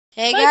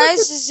Hey guys,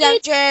 this is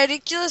MJ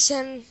Ridiculous,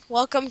 and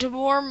welcome to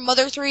more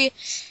Mother 3,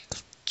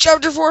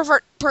 Chapter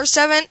 4, Part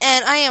 7,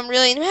 and I am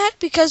really mad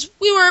because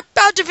we were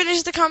about to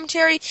finish the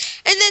commentary,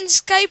 and then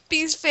Skype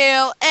bees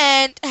fail,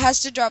 and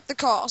has to drop the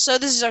call, so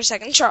this is our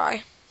second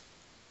try.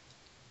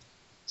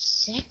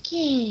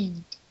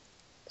 Second.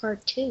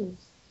 Part 2. You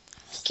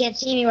can't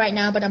see me right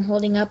now, but I'm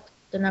holding up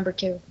the number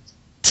 2.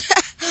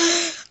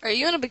 Are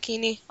you in a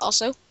bikini,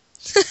 also?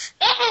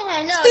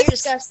 No, you're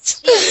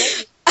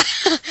disgusting.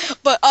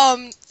 But,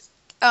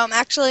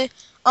 actually,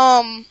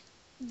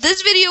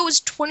 this video was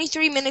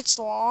 23 minutes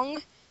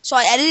long, so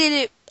I edited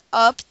it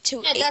up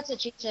to... Yeah, that's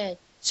what she said.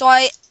 So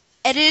I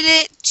edited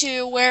it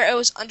to where it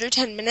was under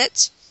 10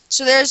 minutes.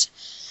 So there's,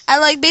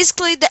 at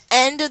basically the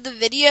end of the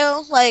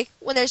video,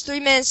 when there's 3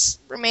 minutes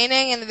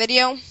remaining in the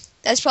video,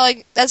 that's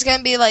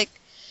gonna be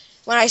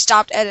when I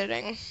stopped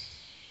editing.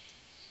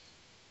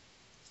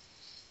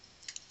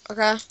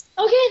 Okay?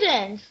 Okay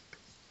then.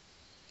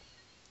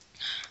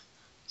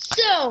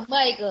 So,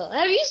 Michael,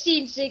 have you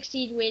seen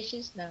 16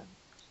 Wishes? No.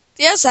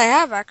 Yes, I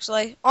have,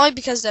 actually. Only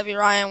because Debbie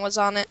Ryan was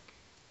on it.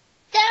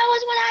 That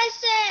was what I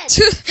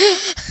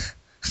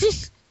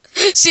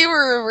said! See,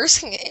 we're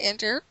reversing it,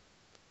 Andrew.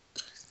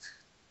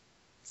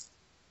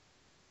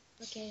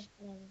 Okay,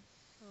 whatever.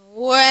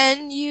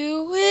 When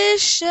you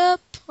wish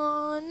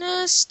upon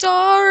a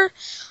star,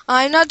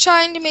 I'm not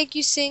trying to make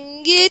you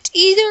sing it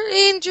either,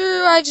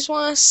 Andrew. I just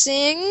want to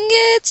sing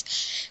it,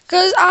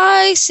 'cause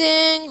I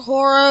sing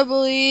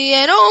horribly,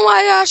 and oh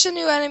my gosh, a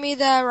new enemy,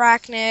 the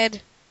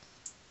arachnid.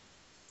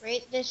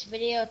 Rate this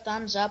video a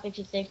thumbs up if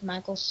you think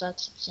Michael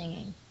sucks at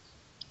singing.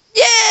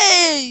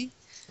 Yay!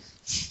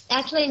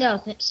 Actually,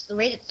 no.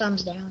 Rate it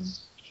thumbs down.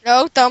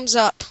 No, thumbs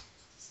up.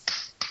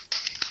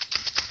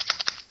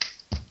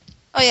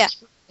 Oh yeah.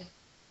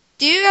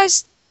 Do you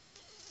guys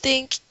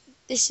think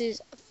this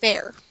is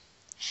fair?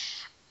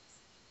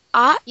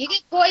 You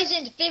get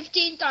poisoned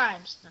 15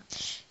 times.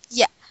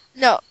 No.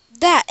 No,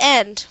 that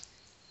end.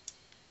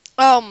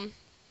 Do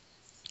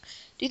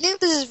you think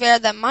this is fair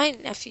that my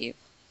nephew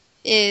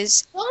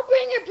is Don't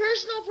bring your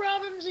personal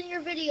problems in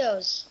your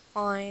videos.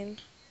 fine?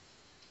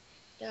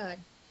 God.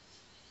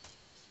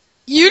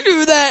 You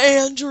do that,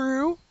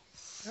 Andrew.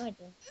 No, I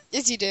don't.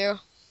 Yes, you do.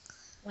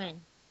 When?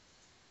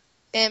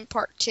 In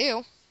part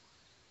 2.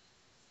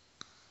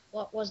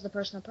 What was the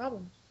personal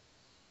problem?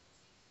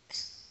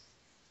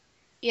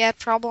 You had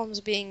problems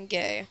being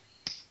gay.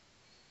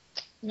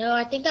 No,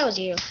 I think that was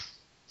you.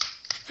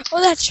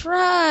 Oh, that's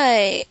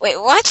right. Wait,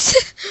 what?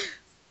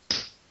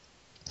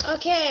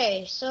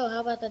 Okay, so how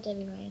about that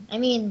Debbie Ryan? I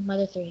mean,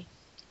 Mother 3.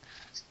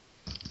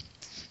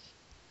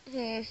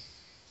 Hey,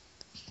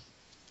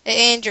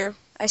 Andrew,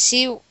 I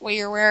see what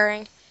you're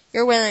wearing.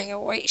 You're wearing a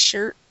white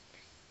shirt.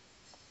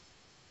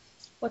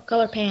 What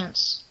color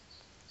pants?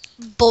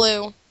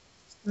 Blue.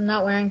 I'm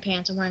not wearing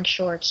pants, I'm wearing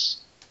shorts.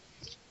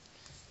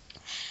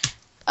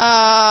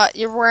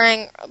 You're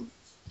wearing...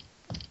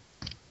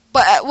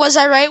 But was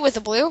I right with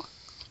the blue?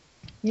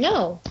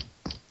 No.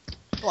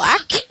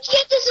 Black? Can you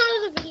get this out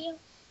of the video?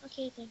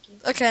 Okay, thank you.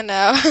 Okay,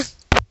 no.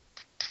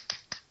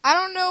 I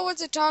don't know what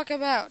to talk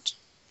about.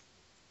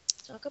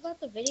 Talk about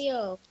the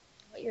video,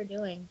 what you're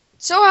doing.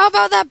 So how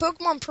about that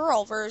Pokemon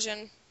Pearl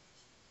version?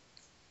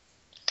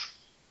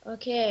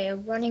 Okay, a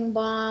running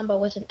bomb, but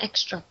with an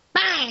extra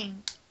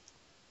bang!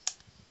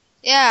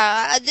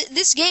 Yeah,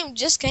 this game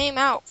just came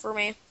out for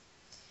me.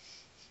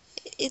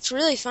 It's a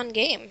really fun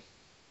game.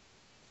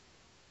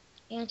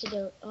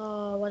 Antidote.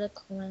 Oh, what a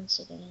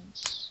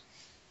coincidence.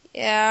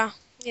 Yeah.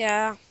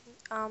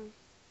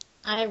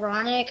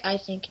 Ironic? I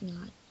think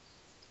not.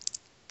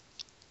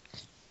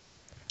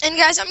 And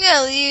guys, I'm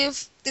gonna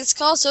leave this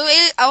call so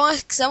I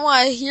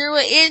want to hear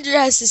what Andrew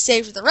has to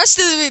say for the rest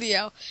of the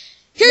video.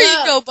 Here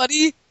you go,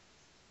 buddy.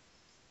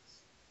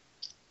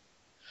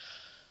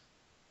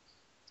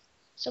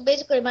 So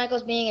basically,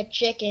 Michael's being a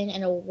chicken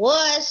and a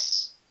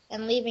wuss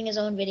and leaving his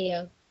own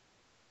video.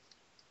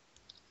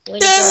 Way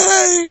to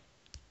go.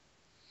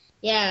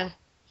 Yeah,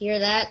 hear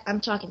that? I'm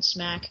talking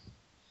smack.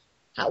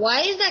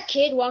 Why is that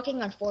kid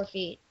walking on 4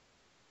 feet?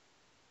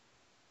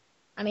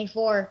 I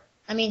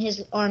mean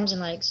his arms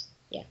and legs.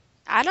 Yeah.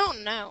 I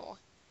don't know.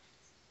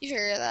 You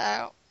figure that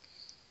out.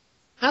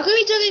 How come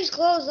he took his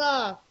clothes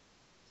off?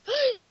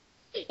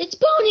 It's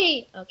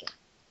Pony! Okay.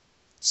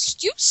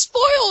 You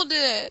spoiled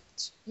it.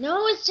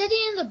 No, it's Teddy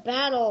in the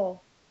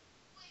battle.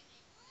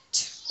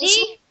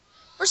 See?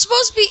 We're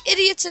supposed to be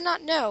idiots and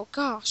not know.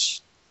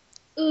 Gosh.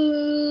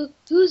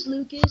 Who's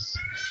Lucas?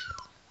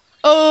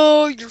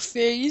 Oh, your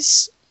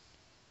face.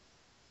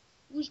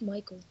 Who's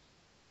Michael?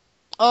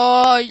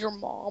 Oh, your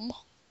mom.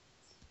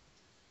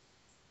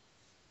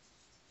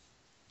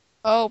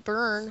 Oh,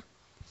 burn.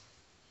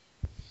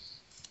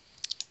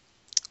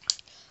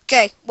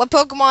 Okay, what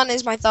Pokemon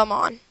is my thumb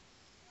on?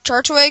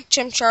 Turtwig,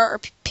 Chimchar, or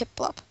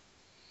Piplup?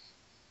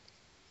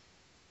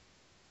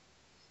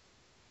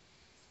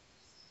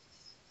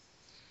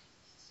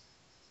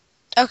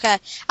 Okay,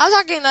 I'm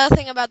talking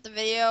nothing about the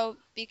video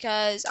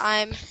because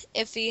I'm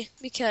iffy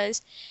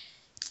because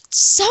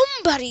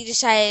somebody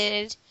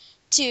decided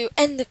to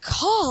end the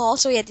call,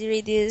 so we had to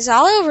redo this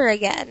all over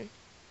again.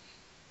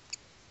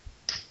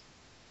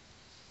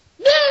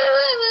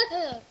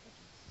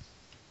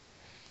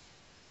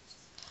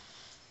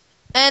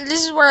 And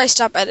this is where I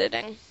stop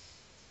editing.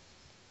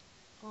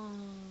 Oh,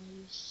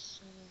 you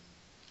son.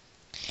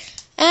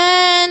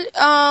 And,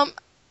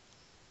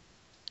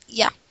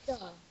 yeah.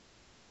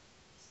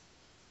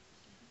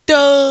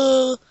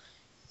 Duh.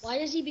 Why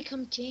does he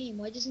become tame?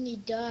 Why doesn't he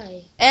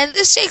die? And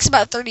this takes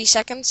about 30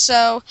 seconds,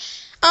 so,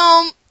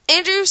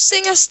 Andrew,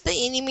 sing us the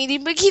Eeny Meeny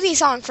Bikini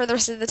song for the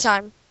rest of the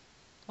time.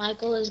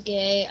 Michael is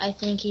gay. I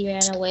think he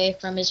ran away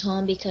from his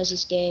home because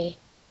he's gay.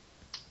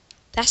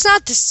 That's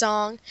not the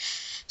song.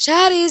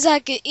 Shawty's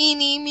like a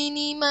eeny,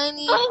 meeny,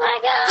 miny. Oh my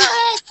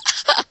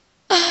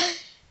god!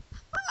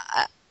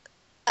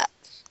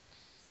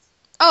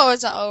 Oh,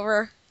 it's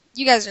over.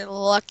 You guys are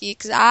lucky,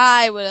 because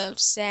I would have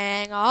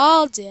sang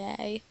all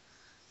day.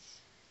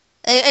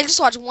 I just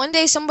watched one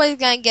day somebody's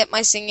going to get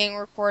my singing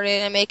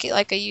recorded and make it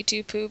like a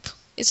YouTube poop.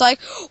 It's like,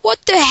 what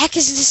the heck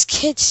is this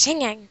kid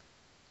singing?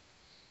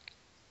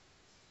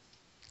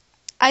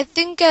 I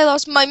think I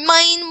lost my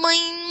mind.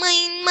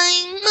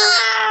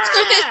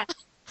 Ah!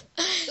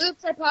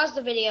 Oops, I paused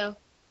the video.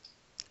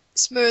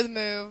 Smooth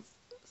move.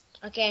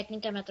 Okay, I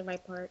think I'm at the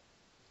right part.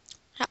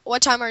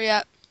 What time are you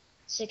at?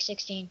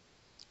 6:16.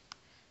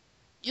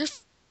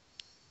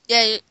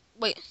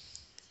 Wait.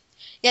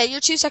 Yeah, you're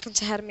 2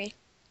 seconds ahead of me.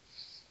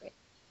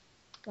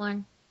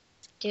 1,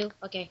 2,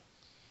 okay.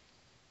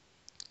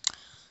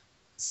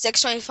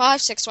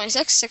 6:25,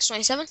 6:26,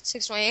 6:27,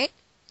 6:28.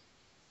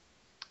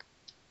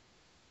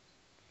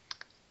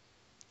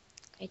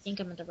 I think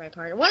I'm at the right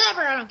part.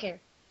 Whatever, I don't care.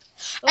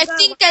 Oh, I God,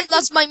 think I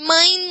lost my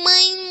mind.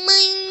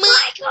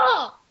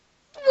 Michael!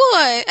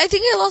 What? I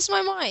think I lost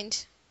my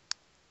mind.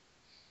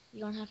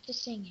 You don't have to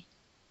sing it.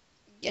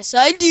 Yes,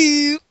 I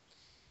do.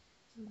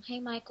 Hey,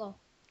 Michael.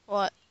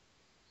 What?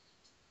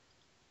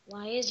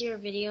 Why is your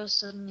video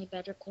suddenly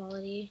better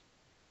quality?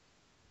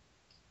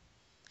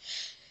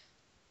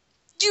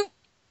 You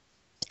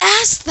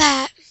asked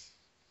that.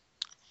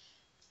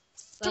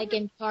 Like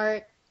in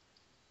part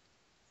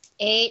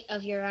 8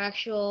 of your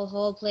actual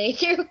whole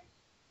playthrough?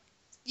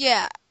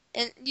 Yeah,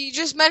 and you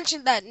just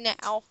mentioned that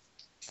now.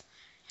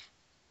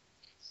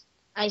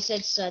 I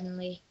said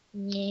suddenly.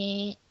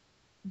 Yeah.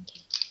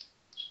 Okay.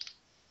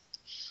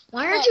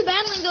 Why aren't you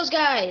battling those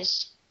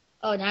guys?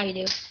 Oh, now you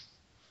do.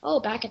 Oh,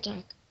 back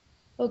attack.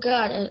 Oh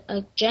god,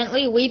 a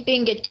gently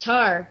weeping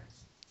guitar.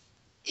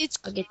 It's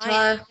A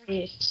guitar.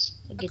 Yes,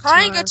 a a guitar.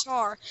 crying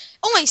guitar.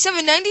 Only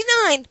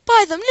 $7.99.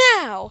 Buy them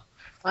now.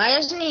 Why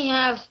doesn't he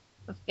have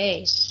a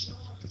face?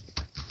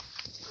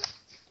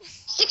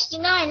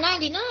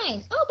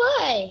 $69.99. Oh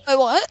boy. Wait,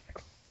 what?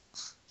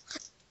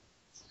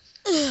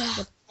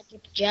 The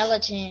magic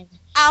gelatin.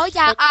 Oh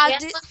yeah, The I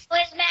did. gelatin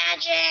is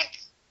magic.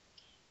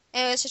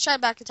 Anyways, let's try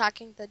back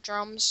attacking the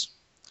drums.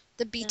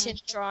 The beaten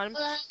drum.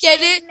 Gelatin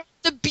Get it? is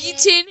The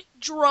beaten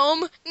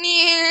drum.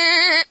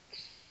 Yeah.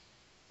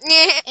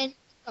 Yeah. And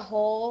a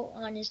hole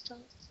on his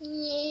tongue.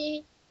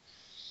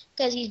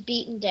 Because he's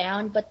beaten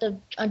down, but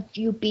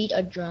you beat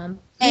a drum.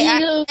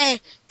 Hey,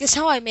 guess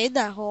how I made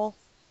that hole?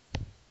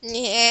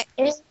 Yeah.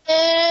 Hey,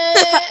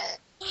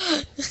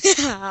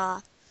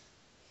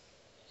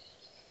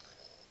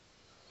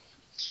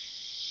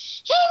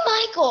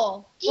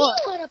 Michael, do you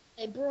What? want to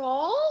play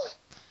Brawl?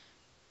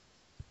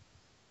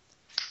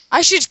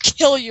 I should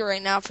kill you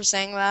right now for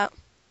saying that.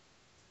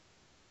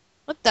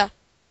 What the?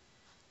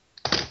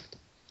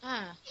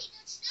 Ah.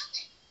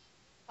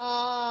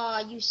 Aw,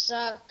 you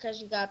suck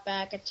because you got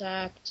back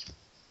attacked.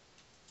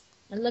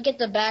 And look at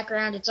the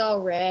background, it's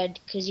all red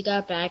because you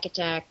got back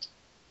attacked.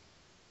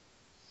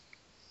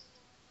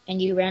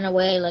 And you ran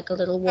away like a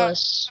little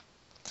wuss.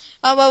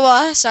 Oh,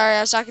 what? Sorry,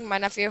 I was talking to my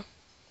nephew.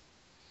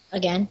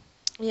 Again?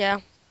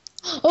 Yeah.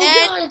 Oh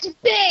And- god, it's a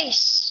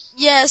base!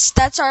 Yes,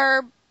 that's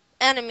our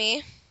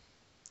enemy.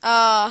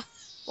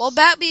 We'll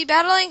be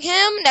battling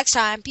him next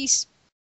time. Peace.